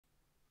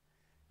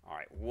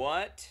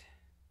What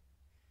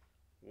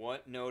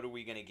note are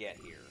we going to get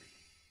here?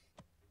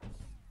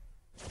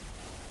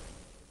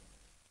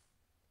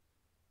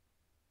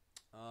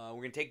 We're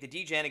going to take the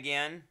D-Gen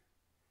again.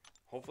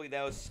 Hopefully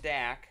those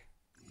stack.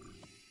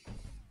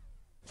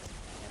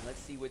 And let's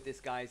see what this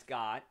guy's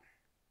got.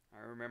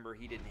 I remember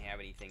he didn't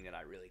have anything that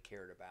I really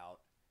cared about.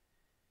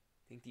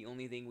 I think the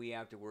only thing we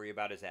have to worry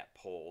about is that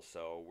pole,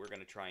 so we're going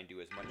to try and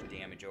do as much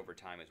damage over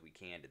time as we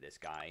can to this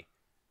guy.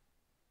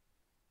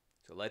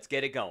 So let's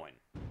get it going.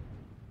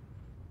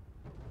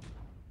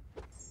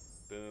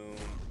 Boom,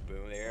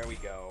 boom, there we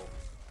go.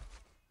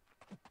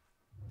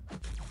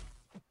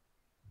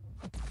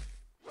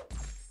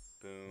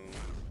 Boom.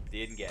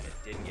 Didn't get it,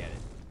 didn't get it.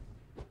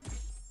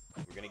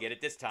 We're going to get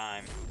it this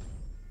time.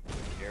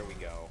 There we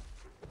go.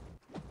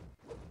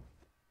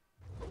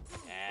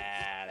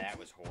 Ah, that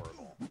was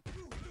horrible.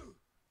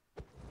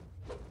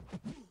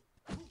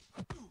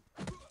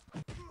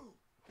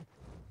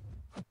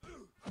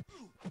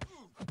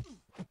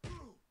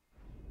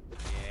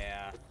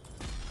 Yeah.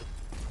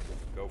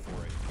 Go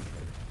for it.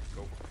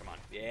 Go for it. Come on.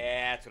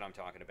 Yeah, that's what I'm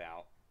talking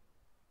about.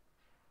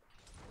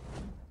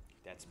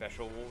 That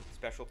special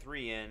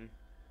 3 in.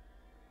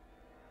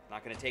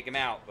 Not going to take him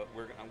out, but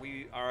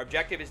our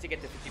objective is to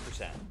get to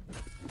 50%.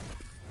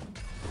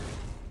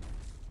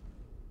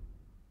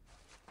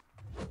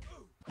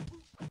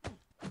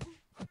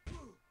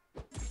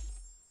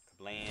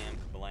 Kablam,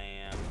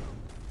 kablam.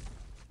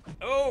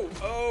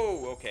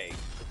 Oh, okay.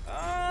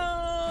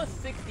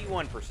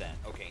 61%.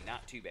 Okay,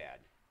 not too bad.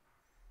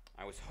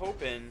 I was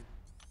hoping...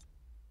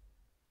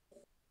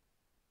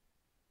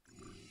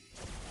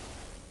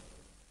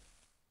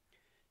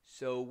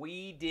 So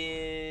we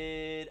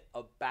did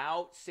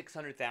about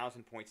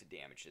 600,000 points of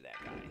damage to that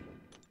guy.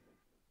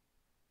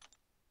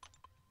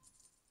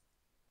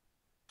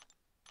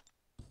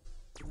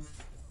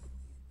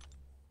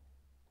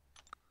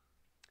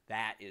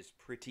 That is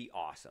pretty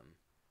awesome.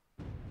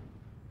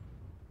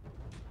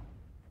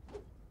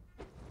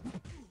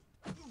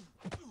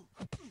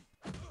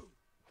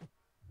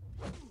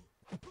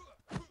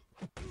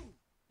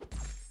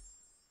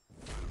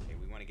 Okay,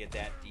 we want to get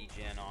that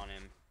D-Gen on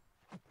him.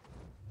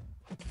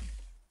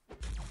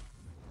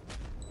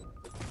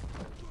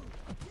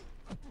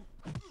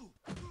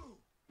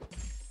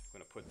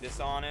 Put this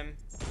on him.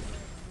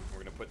 We're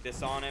going to put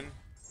this on him.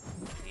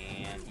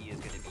 And he is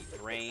going to be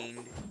drained.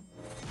 And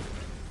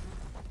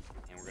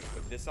we're going to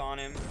put this on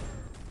him.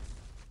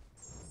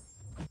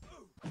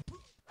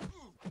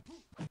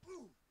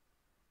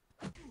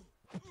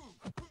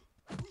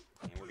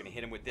 And we're going to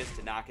hit him with this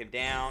to knock him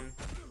down.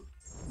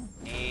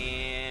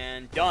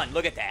 And done.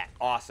 Look at that.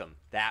 Awesome.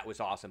 That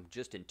was awesome.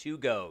 Just in 2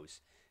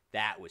 goes.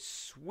 That was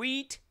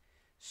sweet.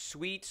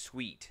 Sweet,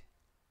 sweet.